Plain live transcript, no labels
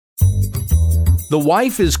The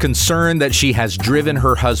wife is concerned that she has driven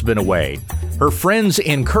her husband away. Her friends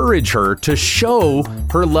encourage her to show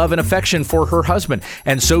her love and affection for her husband,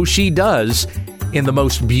 and so she does in the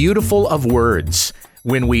most beautiful of words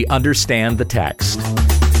when we understand the text.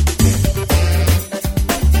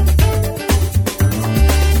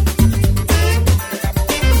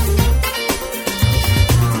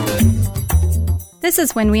 This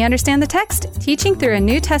is When We Understand the Text, teaching through a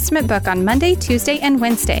New Testament book on Monday, Tuesday, and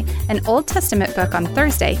Wednesday, an Old Testament book on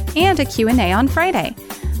Thursday, and a Q&A on Friday.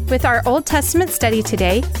 With our Old Testament study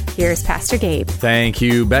today, here's Pastor Gabe. Thank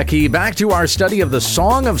you, Becky. Back to our study of the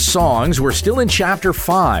Song of Songs. We're still in chapter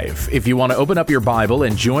 5. If you want to open up your Bible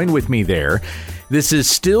and join with me there, this is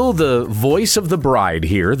still the voice of the bride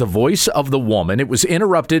here, the voice of the woman. It was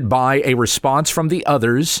interrupted by a response from the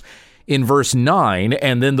others in verse 9,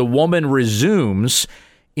 and then the woman resumes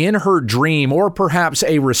in her dream, or perhaps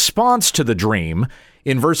a response to the dream,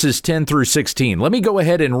 in verses 10 through 16. Let me go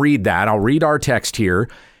ahead and read that. I'll read our text here,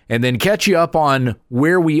 and then catch you up on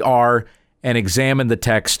where we are and examine the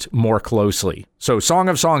text more closely. So, Song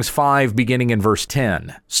of Songs 5, beginning in verse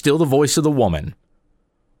 10. Still the voice of the woman.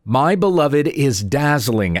 My beloved is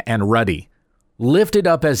dazzling and ruddy, lifted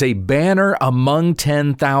up as a banner among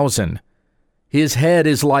 10,000. His head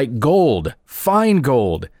is like gold, fine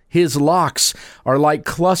gold. His locks are like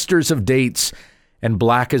clusters of dates and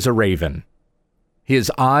black as a raven. His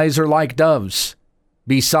eyes are like doves,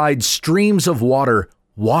 beside streams of water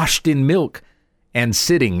washed in milk and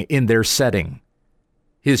sitting in their setting.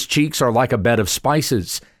 His cheeks are like a bed of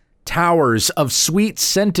spices, towers of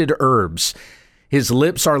sweet-scented herbs. His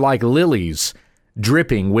lips are like lilies,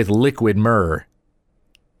 dripping with liquid myrrh.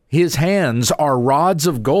 His hands are rods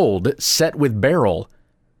of gold set with beryl.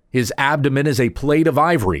 His abdomen is a plate of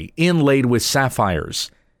ivory inlaid with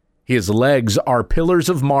sapphires. His legs are pillars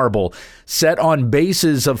of marble set on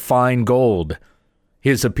bases of fine gold.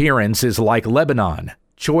 His appearance is like Lebanon,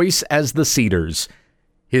 choice as the cedars.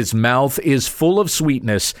 His mouth is full of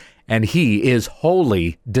sweetness, and he is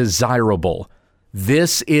wholly desirable.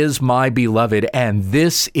 This is my beloved, and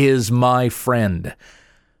this is my friend,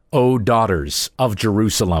 O daughters of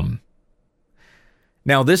Jerusalem.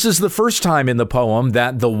 Now, this is the first time in the poem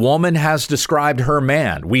that the woman has described her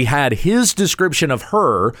man. We had his description of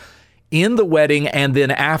her in the wedding and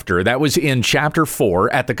then after. That was in chapter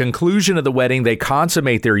 4. At the conclusion of the wedding, they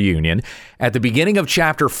consummate their union. At the beginning of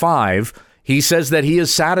chapter 5, he says that he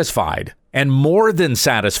is satisfied and more than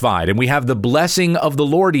satisfied. And we have the blessing of the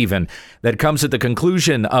Lord even that comes at the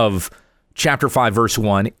conclusion of Chapter 5, verse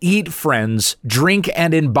 1, eat, friends, drink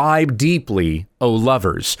and imbibe deeply, O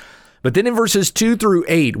lovers. But then in verses 2 through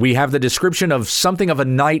 8, we have the description of something of a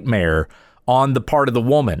nightmare on the part of the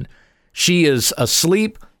woman. She is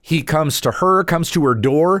asleep. He comes to her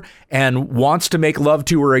door, and wants to make love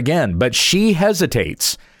to her again. But she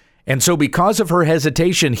hesitates. And so because of her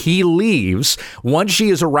hesitation, he leaves. Once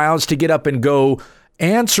she is aroused to get up and go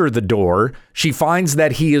answer the door, she finds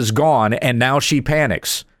that he is gone, and now she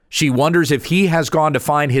panics. She wonders if he has gone to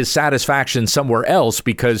find his satisfaction somewhere else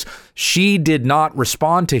because she did not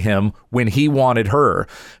respond to him when he wanted her.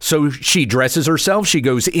 So she dresses herself. She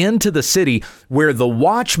goes into the city where the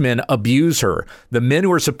watchmen abuse her. The men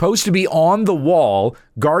who are supposed to be on the wall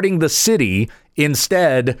guarding the city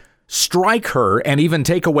instead strike her and even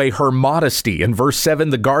take away her modesty. In verse 7,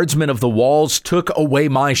 the guardsmen of the walls took away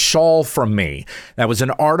my shawl from me. That was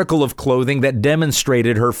an article of clothing that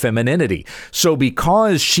demonstrated her femininity. So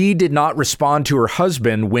because she did not respond to her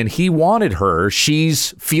husband when he wanted her,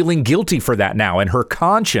 she's feeling guilty for that now, and her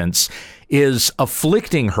conscience is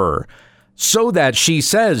afflicting her, so that she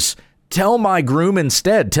says, tell my groom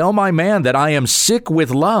instead, tell my man that I am sick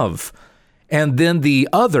with love. And then the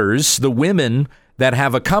others, the women that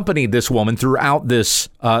have accompanied this woman throughout this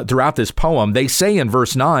poem, they say in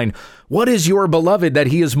verse 9, what is your beloved that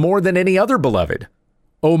he is more than any other beloved,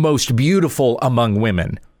 O most beautiful among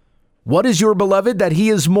women? What is your beloved that he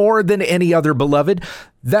is more than any other beloved,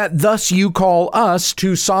 that thus you call us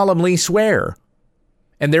to solemnly swear?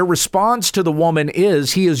 And their response to the woman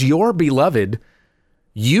is, he is your beloved.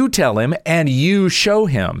 You tell him and you show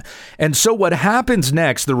him. And so what happens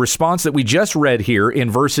next, the response that we just read here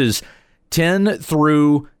in verses 10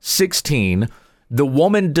 through 16, the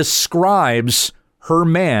woman describes her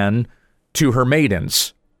man to her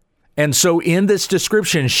maidens. And so in this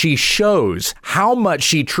description, she shows how much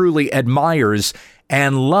she truly admires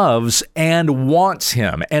and loves and wants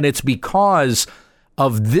him. And it's because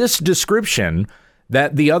of this description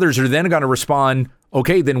that the others are then going to respond,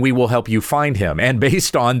 okay, then we will help you find him. And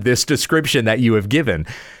based on this description that you have given,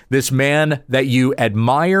 this man that you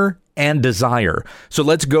admire and desire. So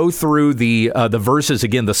let's go through the verses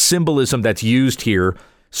again, the symbolism that's used here,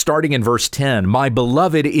 starting in verse 10. My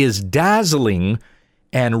beloved is dazzling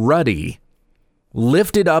and ruddy,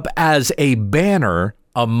 lifted up as a banner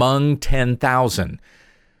among 10,000.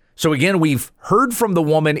 So again, we've heard from the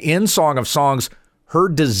woman in Song of Songs her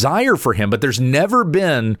desire for him, but there's never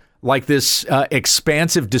been like this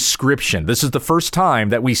expansive description. This is the first time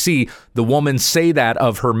that we see the woman say that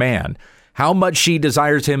of her man, how much she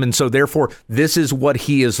desires him. And so therefore, this is what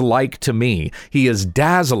he is like to me. He is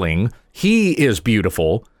dazzling. He is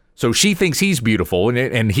beautiful. So she thinks he's beautiful.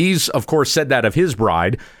 And he's, of course, said that of his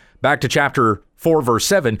bride. Back to chapter 4, verse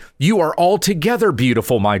 7, you are altogether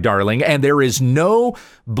beautiful, my darling, and there is no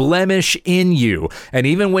blemish in you. And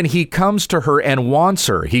even when he comes to her and wants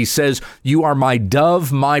her, he says, you are my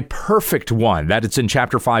dove, my perfect one. That it's in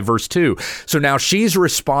chapter 5, verse 2. So now she's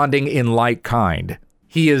responding in like kind.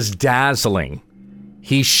 He is dazzling.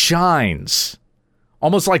 He shines.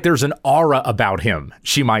 Almost like there's an aura about him,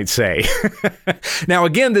 she might say. Now,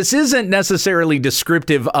 again, this isn't necessarily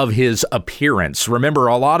descriptive of his appearance. Remember,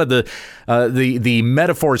 a lot of the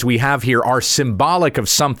metaphors we have here are symbolic of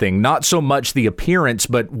something, not so much the appearance,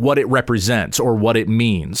 but what it represents or what it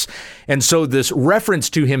means. And so this reference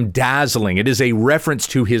to him dazzling, it is a reference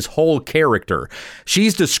to his whole character.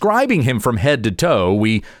 She's describing him from head to toe.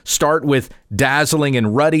 We start with dazzling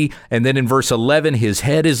and ruddy, and then in verse 11, his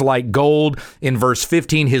head is like gold. In verse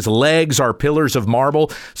 15, his legs are pillars of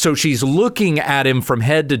marble. So she's looking at him from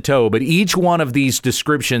head to toe, but each one of these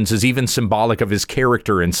descriptions is even symbolic of his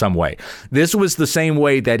character in some way. This was the same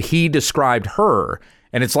way that he described her,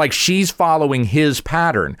 and it's like she's following his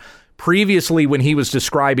pattern. Previously, when he was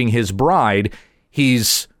describing his bride,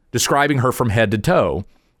 he's describing her from head to toe,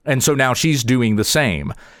 and so now she's doing the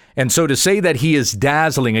same. And so to say that he is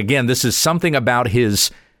dazzling, again, this is something about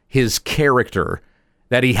his character,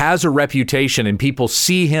 that he has a reputation and people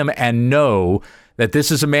see him and know that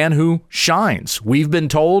this is a man who shines. We've been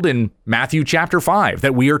told in Matthew chapter 5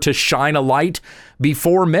 that we are to shine a light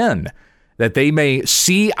before men, that they may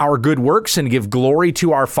see our good works and give glory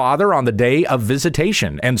to our Father on the day of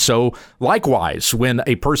visitation. And so likewise, when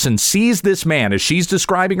a person sees this man, as she's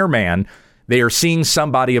describing her man, they are seeing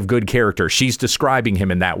somebody of good character. She's describing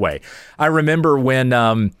him in that way. I remember when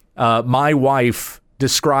my wife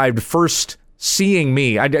described first seeing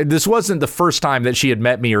me. This wasn't the first time that she had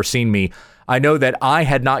met me or seen me. I know that I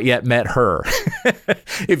had not yet met her.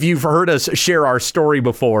 If you've heard us share our story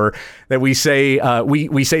before, that we say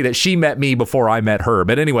we say that she met me before I met her.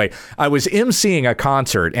 But anyway, I was emceeing a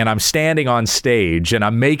concert and I'm standing on stage and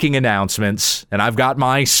I'm making announcements and I've got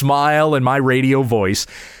my smile and my radio voice.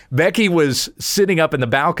 Becky was sitting up in the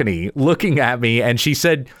balcony looking at me and she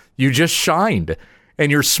said, "You just shined."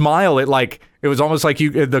 And your smile, it was almost like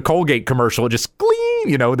the Colgate commercial, just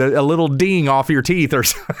gleam, a little ding off your teeth or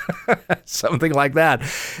something like that.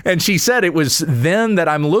 And she said, it was then that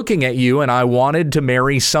I'm looking at you and I wanted to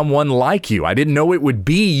marry someone like you. I didn't know it would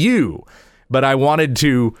be you, but I wanted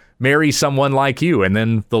to marry someone like you. And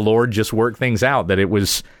then the Lord just worked things out, that it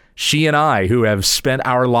was she and I who have spent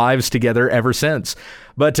our lives together ever since.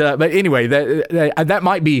 But anyway, that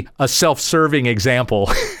might be a self-serving example.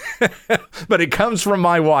 But it comes from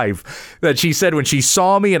my wife, that she said when she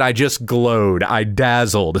saw me and I just glowed, I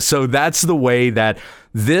dazzled. So that's the way that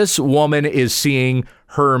this woman is seeing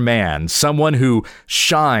her man, someone who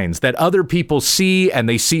shines, that other people see and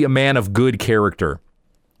they see a man of good character.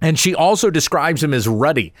 And she also describes him as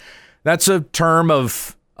ruddy. That's a term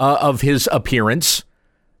of his appearance.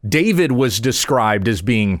 David was described as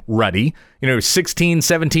being ruddy, 16,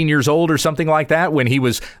 17 years old or something like that, when he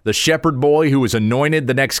was the shepherd boy who was anointed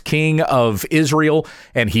the next king of Israel,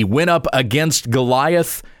 and he went up against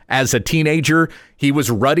Goliath as a teenager. He was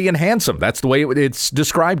ruddy and handsome. That's the way it's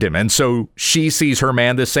described him. And so she sees her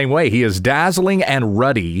man the same way. He is dazzling and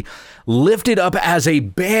ruddy, lifted up as a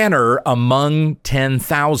banner among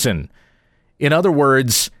 10,000. In other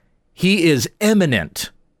words, he is eminent.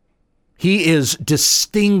 He is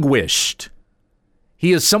distinguished.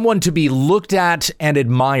 He is someone to be looked at and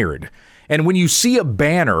admired. And when you see a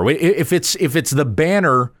banner, if it's the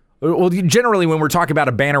banner, well, generally when we're talking about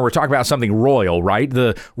a banner, we're talking about something royal, right?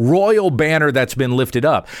 The royal banner that's been lifted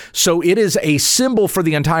up. So it is a symbol for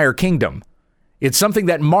the entire kingdom. It's something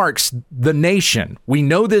that marks the nation. We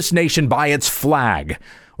know this nation by its flag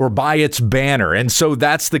or by its banner. And so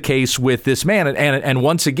that's the case with this man. And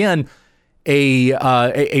once again, a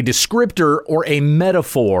descriptor or a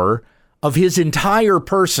metaphor of his entire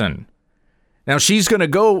person. Now, she's going to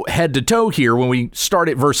go head to toe here when we start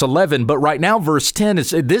at verse 11, but right now, verse 10 is,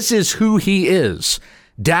 this is who he is.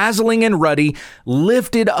 dazzling and ruddy,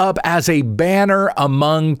 lifted up as a banner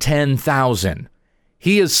among 10,000.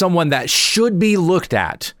 He is someone that should be looked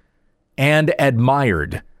at and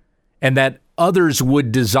admired, and that others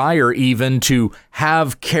would desire even to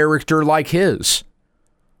have character like his.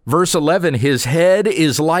 Verse 11, his head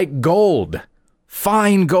is like gold,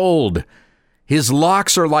 fine gold. His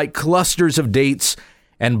locks are like clusters of dates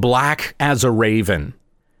and black as a raven.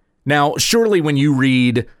 Now, surely when you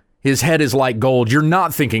read his head is like gold, you're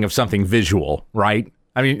not thinking of something visual, right?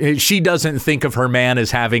 I mean, she doesn't think of her man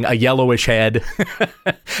as having a yellowish head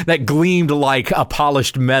that gleamed like a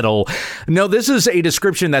polished metal. No, this is a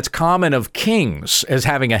description that's common of kings as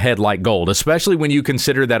having a head like gold, especially when you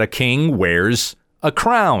consider that a king wears a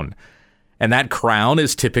crown, and that crown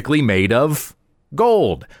is typically made of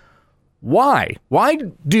gold. Why? Why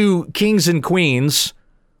do kings and queens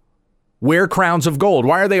wear crowns of gold?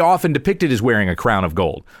 Why are they often depicted as wearing a crown of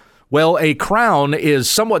gold? Well, a crown is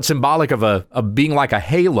somewhat symbolic of being like a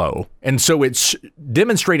halo. And so it's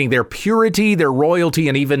demonstrating their purity, their royalty,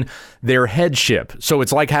 and even their headship. So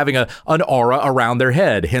it's like having an aura around their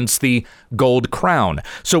head, hence the gold crown.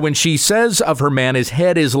 So when she says of her man, his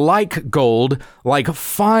head is like gold, like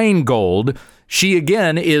fine gold, she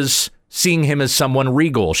again is seeing him as someone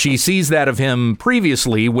regal. She sees that of him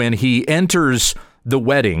previously when he enters the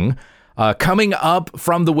wedding, coming up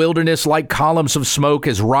from the wilderness like columns of smoke,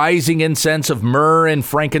 as rising incense of myrrh and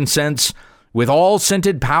frankincense with all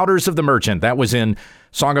scented powders of the merchant. That was in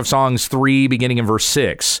Song of Songs 3, beginning in verse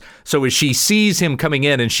 6. So as she sees him coming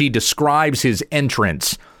in and she describes his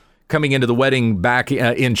entrance coming into the wedding back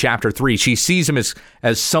in chapter 3, she sees him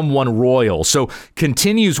as someone royal. So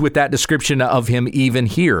continues with that description of him even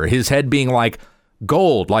here. His head being like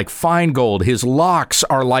gold, like fine gold. His locks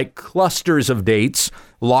are like clusters of dates,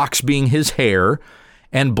 locks being his hair,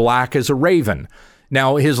 and black as a raven.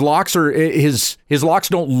 Now, his locks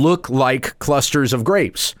don't look like clusters of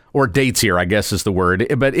grapes, or dates here, I guess is the word.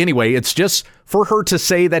 But anyway, it's just for her to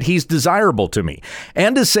say that he's desirable to me,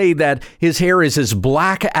 and to say that his hair is as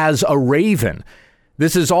black as a raven.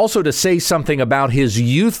 This is also to say something about his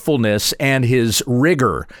youthfulness and his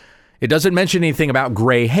rigor. It doesn't mention anything about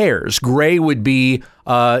gray hairs. Gray would be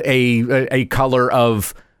a color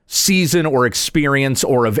of season or experience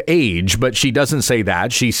or of age, but she doesn't say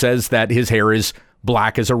that. She says that his hair is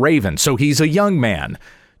black as a raven. So he's a young man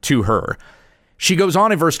to her. She goes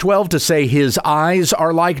on in verse 12 to say his eyes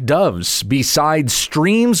are like doves beside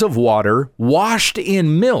streams of water, washed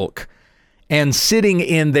in milk and sitting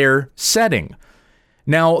in their setting.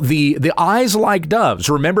 Now, the eyes like doves,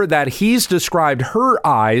 remember that he's described her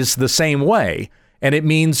eyes the same way, and it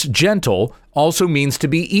means gentle, also means to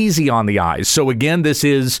be easy on the eyes. So again, this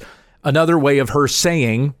is another way of her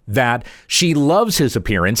saying that she loves his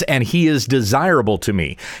appearance and he is desirable to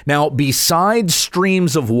me. Now, beside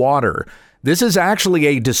streams of water, this is actually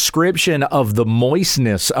a description of the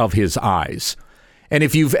moistness of his eyes. And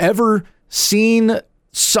if you've ever seen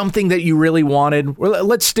something that you really wanted, well,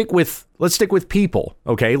 let's stick with people,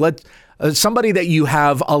 okay? Somebody that you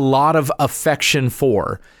have a lot of affection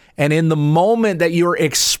for, and in the moment that you're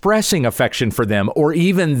expressing affection for them, or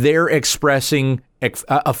even they're expressing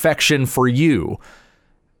affection for you,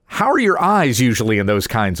 how are your eyes usually in those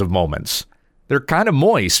kinds of moments? They're kind of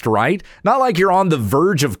moist, right? Not like you're on the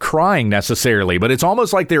verge of crying necessarily, but it's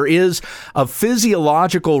almost like there is a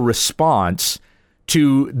physiological response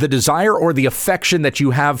to the desire or the affection that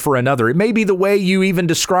you have for another. It may be the way you even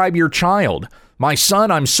describe your child. My son,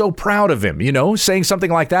 I'm so proud of him, saying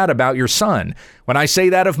something like that about your son. When I say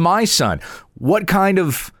that of my son, what kind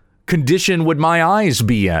of condition would my eyes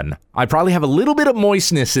be in? I probably have a little bit of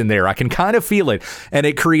moistness in there. I can kind of feel it. And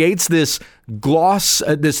it creates this gloss,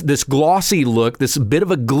 this glossy look, this bit of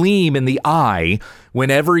a gleam in the eye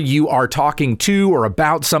whenever you are talking to or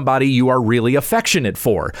about somebody you are really affectionate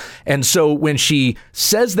for. And so when she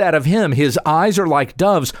says that of him, his eyes are like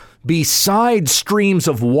doves beside streams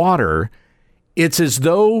of water, it's as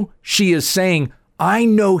though she is saying, I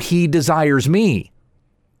know he desires me.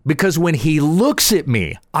 Because when he looks at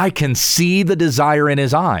me, I can see the desire in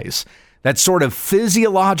his eyes. That sort of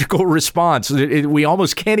physiological response, we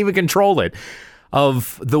almost can't even control it,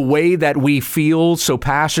 of the way that we feel so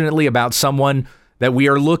passionately about someone that we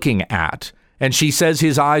are looking at. And she says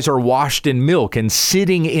his eyes are washed in milk and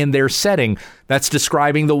sitting in their setting. That's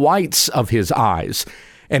describing the whites of his eyes.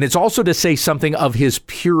 And it's also to say something of his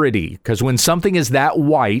purity, because when something is that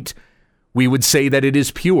white, we would say that it is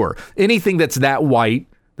pure. Anything that's that white,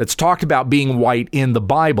 that's talked about being white in the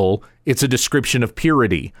Bible, it's a description of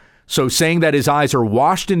purity. So saying that his eyes are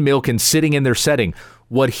washed in milk and sitting in their setting,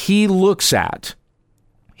 what he looks at,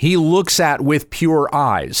 he looks at with pure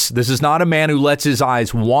eyes. This is not a man who lets his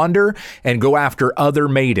eyes wander and go after other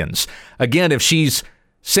maidens. Again, if she's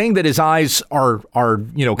saying that his eyes are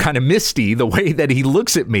kind of misty the way that he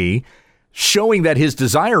looks at me, showing that his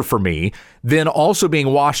desire for me, then also being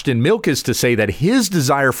washed in milk is to say that his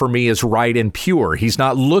desire for me is right and pure. He's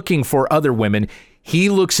not looking for other women. He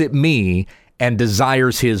looks at me and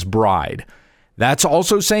desires his bride. That's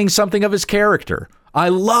also saying something of his character. I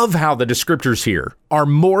love how the descriptors here are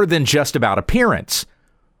more than just about appearance,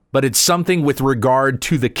 but it's something with regard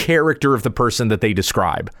to the character of the person that they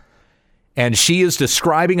describe. And she is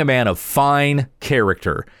describing a man of fine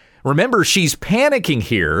character. Remember, she's panicking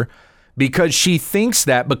here because she thinks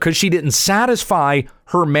that because she didn't satisfy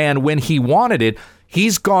her man when he wanted it,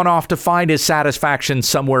 he's gone off to find his satisfaction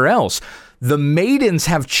somewhere else. The maidens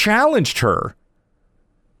have challenged her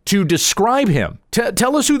to describe him.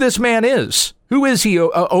 Tell us who this man is. Who is he,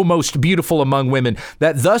 O most beautiful among women,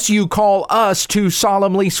 that thus you call us to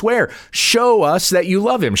solemnly swear? Show us that you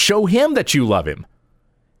love him. Show him that you love him.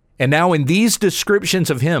 And now in these descriptions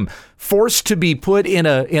of him, forced to be put in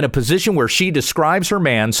a position where she describes her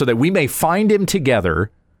man so that we may find him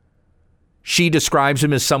together, she describes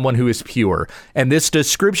him as someone who is pure. And this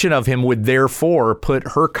description of him would therefore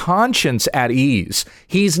put her conscience at ease.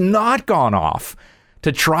 He's not gone off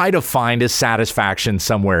to try to find his satisfaction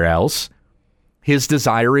somewhere else. His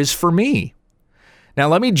desire is for me. Now,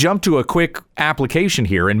 let me jump to a quick application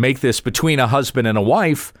here and make this between a husband and a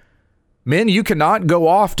wife. Men, you cannot go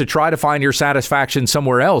off to try to find your satisfaction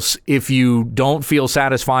somewhere else if you don't feel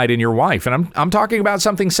satisfied in your wife. And I'm talking about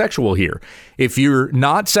something sexual here. If you're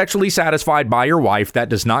not sexually satisfied by your wife, that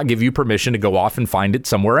does not give you permission to go off and find it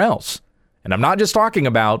somewhere else. And I'm not just talking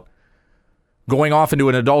about going off into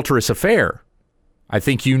an adulterous affair. I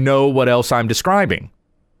think you know what else I'm describing.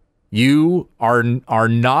 You are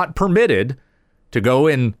not permitted to go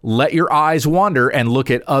and let your eyes wander and look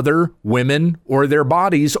at other women or their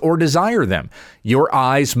bodies or desire them. Your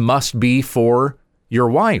eyes must be for your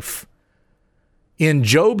wife. In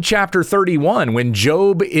Job chapter 31, when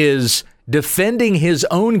Job is defending his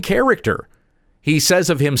own character, he says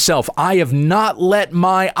of himself, I have not let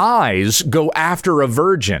my eyes go after a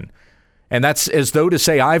virgin. And that's as though to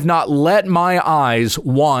say, I've not let my eyes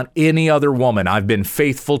want any other woman. I've been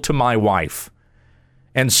faithful to my wife.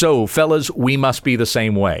 And so, fellas, we must be the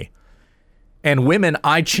same way. And women,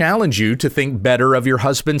 I challenge you to think better of your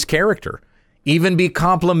husband's character. Even be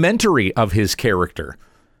complimentary of his character.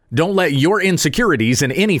 Don't let your insecurities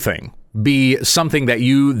in anything be something that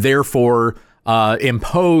you therefore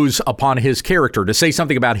impose upon his character, to say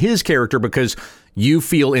something about his character because you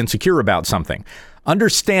feel insecure about something.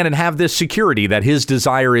 Understand and have this security that his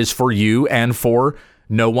desire is for you and for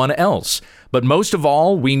no one else. But most of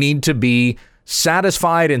all, we need to be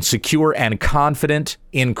satisfied and secure and confident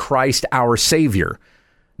in Christ our Savior,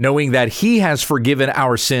 knowing that he has forgiven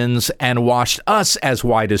our sins and washed us as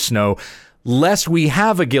white as snow, lest we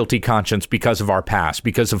have a guilty conscience because of our past,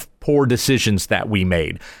 because of poor decisions that we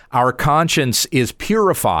made. Our conscience is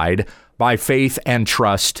purified by faith and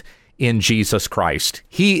trust in Jesus Christ.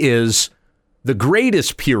 He is the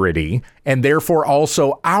greatest purity, and therefore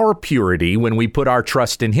also our purity when we put our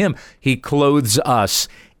trust in him. He clothes us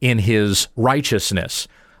in his righteousness.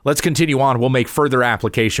 Let's continue on. We'll make further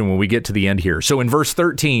application when we get to the end here. So in verse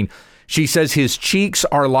 13, she says, his cheeks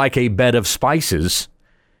are like a bed of spices,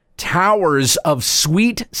 towers of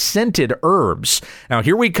sweet scented herbs. Now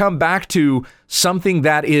here we come back to something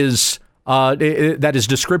that is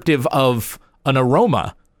descriptive of an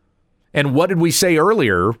aroma. And what did we say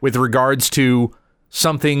earlier with regards to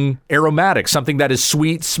something aromatic, something that is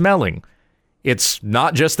sweet smelling? It's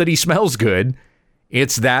not just that he smells good.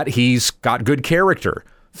 It's that he's got good character.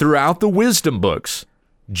 Throughout the wisdom books,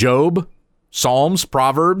 Job, Psalms,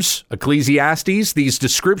 Proverbs, Ecclesiastes, these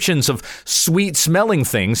descriptions of sweet-smelling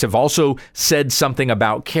things have also said something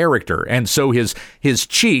about character. And so his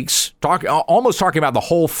cheeks, almost talking about the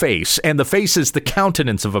whole face, and the face is the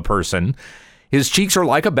countenance of a person, his cheeks are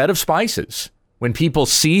like a bed of spices. When people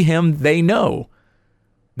see him, they know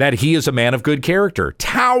that he is a man of good character.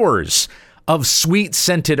 Towers of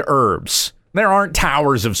sweet-scented herbs. There aren't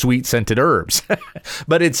towers of sweet-scented herbs,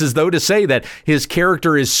 but it's as though to say that his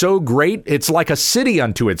character is so great, it's like a city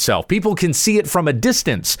unto itself. People can see it from a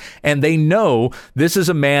distance, and they know this is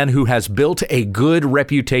a man who has built a good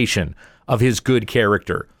reputation of his good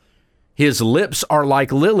character. His lips are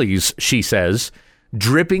like lilies, she says,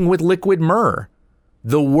 dripping with liquid myrrh.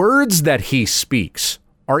 The words that he speaks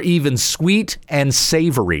are even sweet and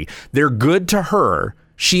savory. They're good to her.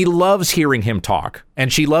 She loves hearing him talk,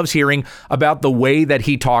 and she loves hearing about the way that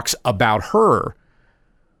he talks about her.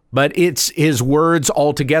 but it's his words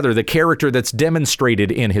altogether, the character that's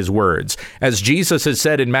demonstrated in his words. As Jesus has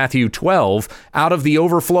said in Matthew 12, out of the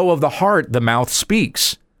overflow of the heart, the mouth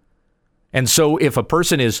speaks. And so if a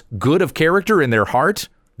person is good of character in their heart,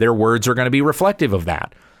 their words are going to be reflective of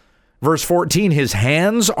that. Verse 14, his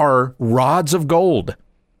hands are rods of gold,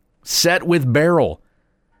 set with beryl.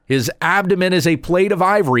 His abdomen is a plate of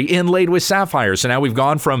ivory inlaid with sapphires. So now we've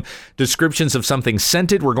gone from descriptions of something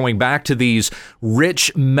scented. We're going back to these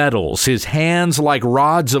rich metals. His hands like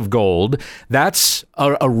rods of gold. That's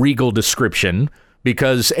a regal description,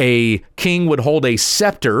 because a king would hold a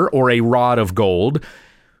scepter or a rod of gold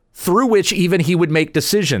through which even he would make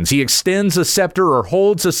decisions. He extends a scepter or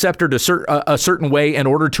holds a scepter to a certain way in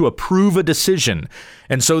order to approve a decision.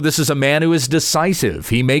 And so this is a man who is decisive.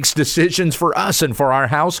 He makes decisions for us and for our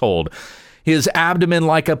household. His abdomen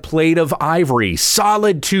like a plate of ivory,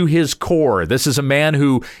 solid to his core. This is a man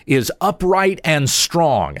who is upright and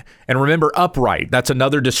strong. And remember, upright, that's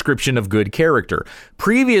another description of good character.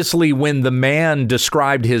 Previously, when the man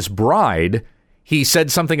described his bride, he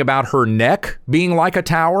said something about her neck being like a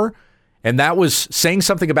tower, and that was saying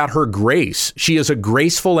something about her grace. She is a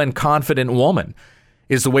graceful and confident woman,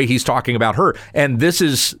 is the way he's talking about her. And this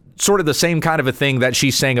is sort of the same kind of a thing that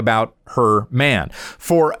she's saying about her man.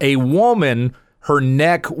 For a woman, her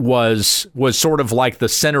neck was sort of like the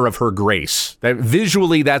center of her grace. That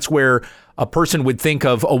visually, that's where a person would think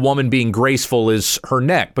of a woman being graceful, is her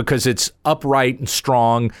neck, because it's upright and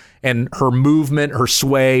strong, and her movement, her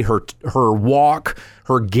sway, her walk,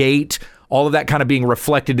 her gait, all of that kind of being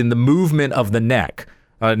reflected in the movement of the neck.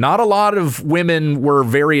 Not a lot of women were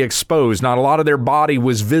very exposed. Not a lot of their body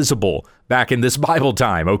was visible back in this Bible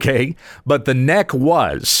time, okay? But the neck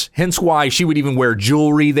was. Hence why she would even wear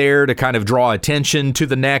jewelry there to kind of draw attention to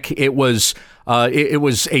the neck. It was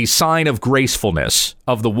a sign of gracefulness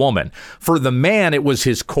of the woman. For the man, it was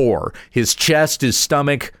his core, his chest, his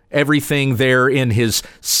stomach, everything there in his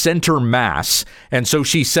center mass. And so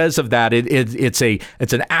she says of that, it's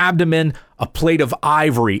an abdomen, a plate of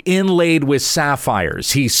ivory inlaid with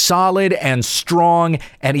sapphires. He's solid and strong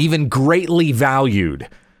and even greatly valued.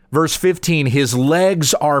 Verse 15, his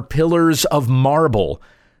legs are pillars of marble,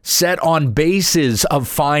 set on bases of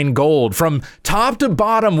fine gold. From top to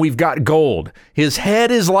bottom, we've got gold. His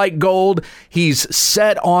head is like gold. He's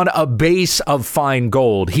set on a base of fine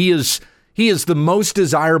gold. He is the most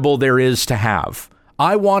desirable there is to have.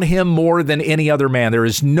 I want him more than any other man. There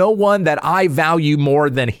is no one that I value more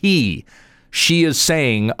than he. She is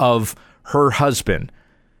saying of her husband.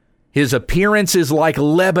 His appearance is like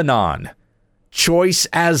Lebanon, choice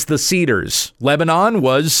as the cedars. Lebanon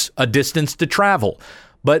was a distance to travel,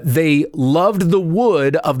 but they loved the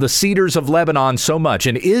wood of the cedars of Lebanon so much.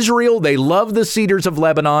 In Israel, they loved the cedars of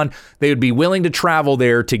Lebanon. They would be willing to travel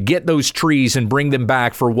there to get those trees and bring them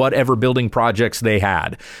back for whatever building projects they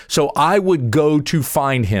had. So I would go to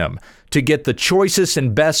find him to get the choicest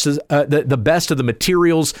and best, the best of the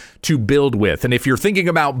materials to build with. And if you're thinking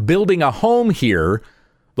about building a home here,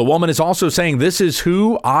 the woman is also saying, this is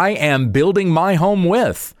who I am building my home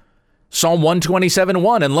with. Psalm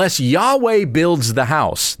 127:1, unless Yahweh builds the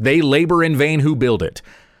house, they labor in vain who build it.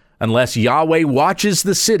 Unless Yahweh watches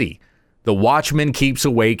the city, the watchman keeps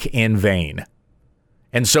awake in vain.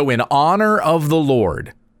 And so in honor of the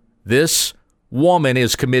Lord, this woman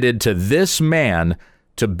is committed to this man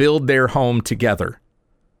to build their home together.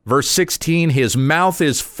 Verse 16, his mouth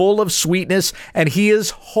is full of sweetness, and he is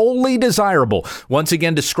wholly desirable. Once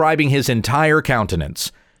again, describing his entire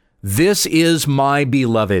countenance. This is my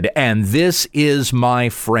beloved, and this is my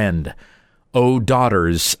friend, O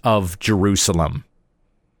daughters of Jerusalem.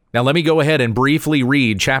 Now let me go ahead and briefly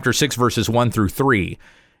read chapter 6, verses 1 through 3,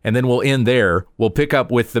 and then we'll end there. We'll pick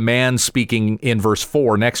up with the man speaking in verse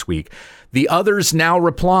 4 next week. The others now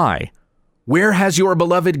reply, where has your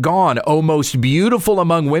beloved gone, O most beautiful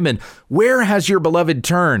among women? Where has your beloved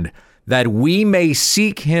turned, that we may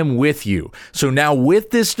seek him with you? So now with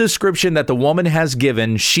this description that the woman has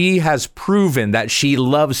given, she has proven that she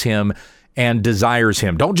loves him and desires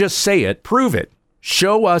him. Don't just say it, prove it.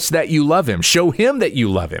 Show us that you love him. Show him that you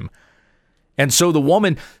love him. And so the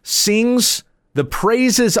woman sings the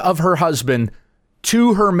praises of her husband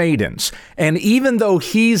to her maidens. And even though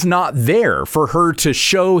he's not there for her to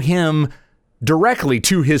show him directly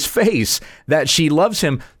to his face that she loves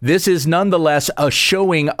him, this is nonetheless a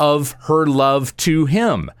showing of her love to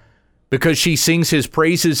him, because she sings his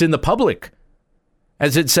praises in the public.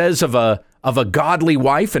 As it says of a godly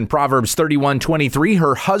wife in Proverbs 31:23,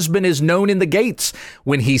 her husband is known in the gates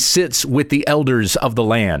when he sits with the elders of the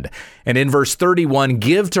land. And in verse 31,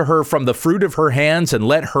 give to her from the fruit of her hands, and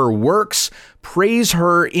let her works praise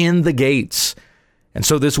her in the gates. And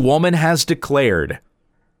so this woman has declared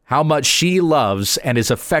how much she loves and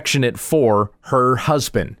is affectionate for her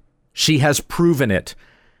husband. She has proven it.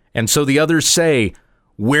 And so the others say,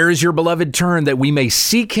 "Where is your beloved turned that we may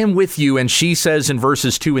seek him with you?" And she says in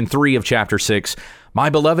verses 2 and 3 of chapter 6, "My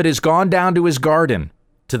beloved is gone down to his garden,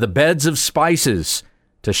 to the beds of spices,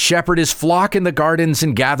 to shepherd his flock in the gardens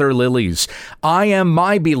and gather lilies. I am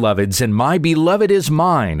my beloved's, and my beloved is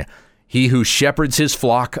mine, he who shepherds his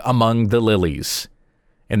flock among the lilies."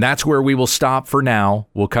 And that's where we will stop for now.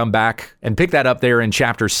 We'll come back and pick that up there in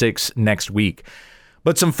chapter 6 next week.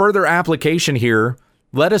 But some further application here.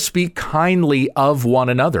 Let us speak kindly of one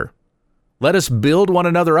another. Let us build one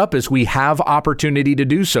another up as we have opportunity to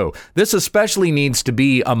do so. This especially needs to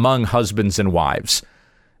be among husbands and wives,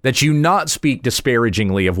 that you not speak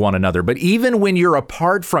disparagingly of one another, but even when you're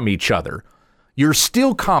apart from each other, you're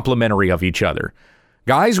still complimentary of each other.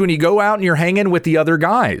 Guys, when you go out and you're hanging with the other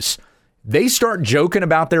guys, they start joking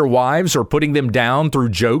about their wives or putting them down through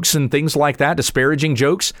jokes and things like that, disparaging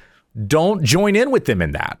jokes. Don't join in with them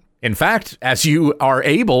in that. In fact, as you are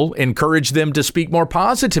able, encourage them to speak more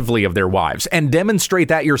positively of their wives and demonstrate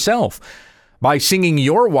that yourself by singing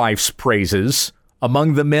your wife's praises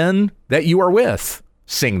among the men that you are with.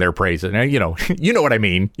 Sing their praises. Now, you know what I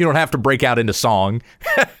mean. You don't have to break out into song.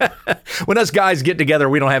 When us guys get together,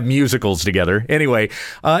 we don't have musicals together. Anyway,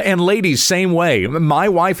 and ladies, same way. My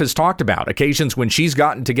wife has talked about occasions when she's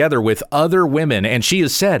gotten together with other women and she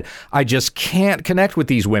has said, "I just can't connect with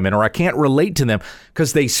these women, or I can't relate to them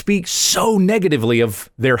because they speak so negatively of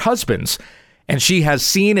their husbands." And she has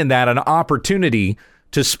seen in that an opportunity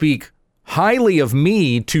to speak highly of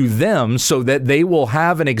me to them so that they will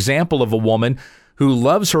have an example of a woman who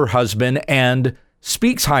loves her husband and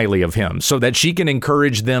speaks highly of him so that she can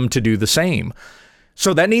encourage them to do the same.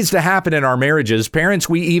 So that needs to happen in our marriages. Parents,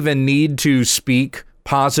 we even need to speak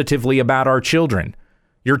positively about our children.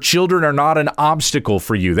 Your children are not an obstacle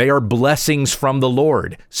for you. They are blessings from the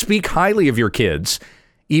Lord. Speak highly of your kids,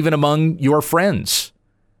 even among your friends.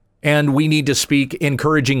 And we need to speak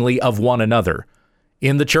encouragingly of one another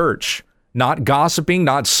in the church, not gossiping,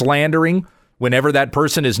 not slandering. Whenever that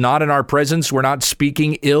person is not in our presence, we're not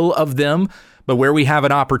speaking ill of them, but where we have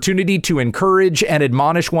an opportunity to encourage and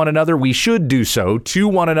admonish one another, we should do so to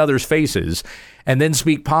one another's faces, and then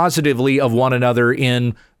speak positively of one another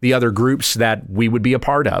in the other groups that we would be a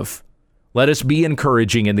part of. Let us be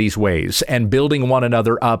encouraging in these ways and building one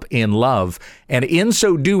another up in love. And in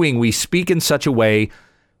so doing, we speak in such a way,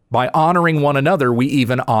 by honoring one another, we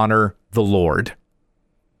even honor the Lord.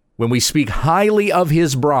 When we speak highly of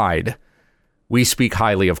his bride, we speak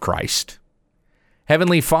highly of Christ.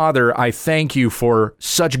 Heavenly Father, I thank you for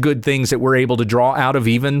such good things that we're able to draw out of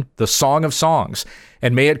even the Song of Songs.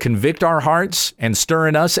 And may it convict our hearts and stir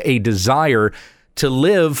in us a desire to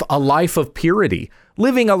live a life of purity.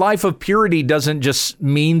 Living a life of purity doesn't just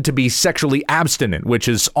mean to be sexually abstinent, which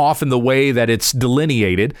is often the way that it's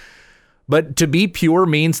delineated. But to be pure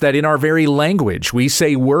means that in our very language, we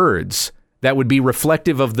say words that would be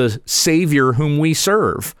reflective of the Savior whom we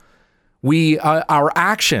serve. Our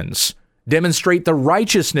actions demonstrate the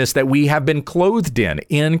righteousness that we have been clothed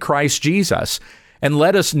in Christ Jesus. And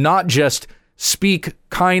let us not just speak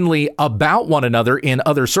kindly about one another in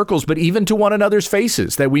other circles, but even to one another's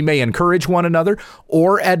faces, that we may encourage one another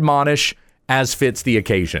or admonish as fits the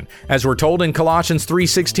occasion. As we're told in Colossians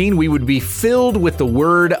 3:16, we would be filled with the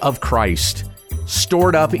word of Christ,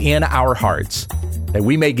 stored up in our hearts, that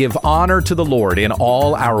we may give honor to the Lord in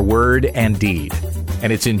all our word and deed.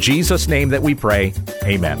 And it's in Jesus' name that we pray.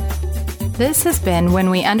 Amen. This has been When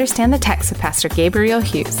We Understand the Text with Pastor Gabriel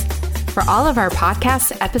Hughes. For all of our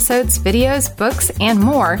podcasts, episodes, videos, books, and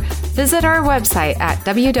more, visit our website at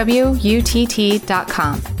www.utt.com.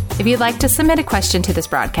 If you'd like to submit a question to this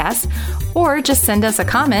broadcast, or just send us a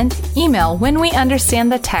comment, email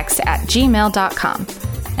whenweunderstandthetext@gmail.com.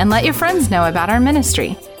 And let your friends know about our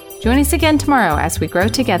ministry. Join us again tomorrow as we grow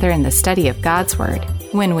together in the study of God's Word,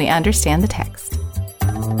 when we understand the text.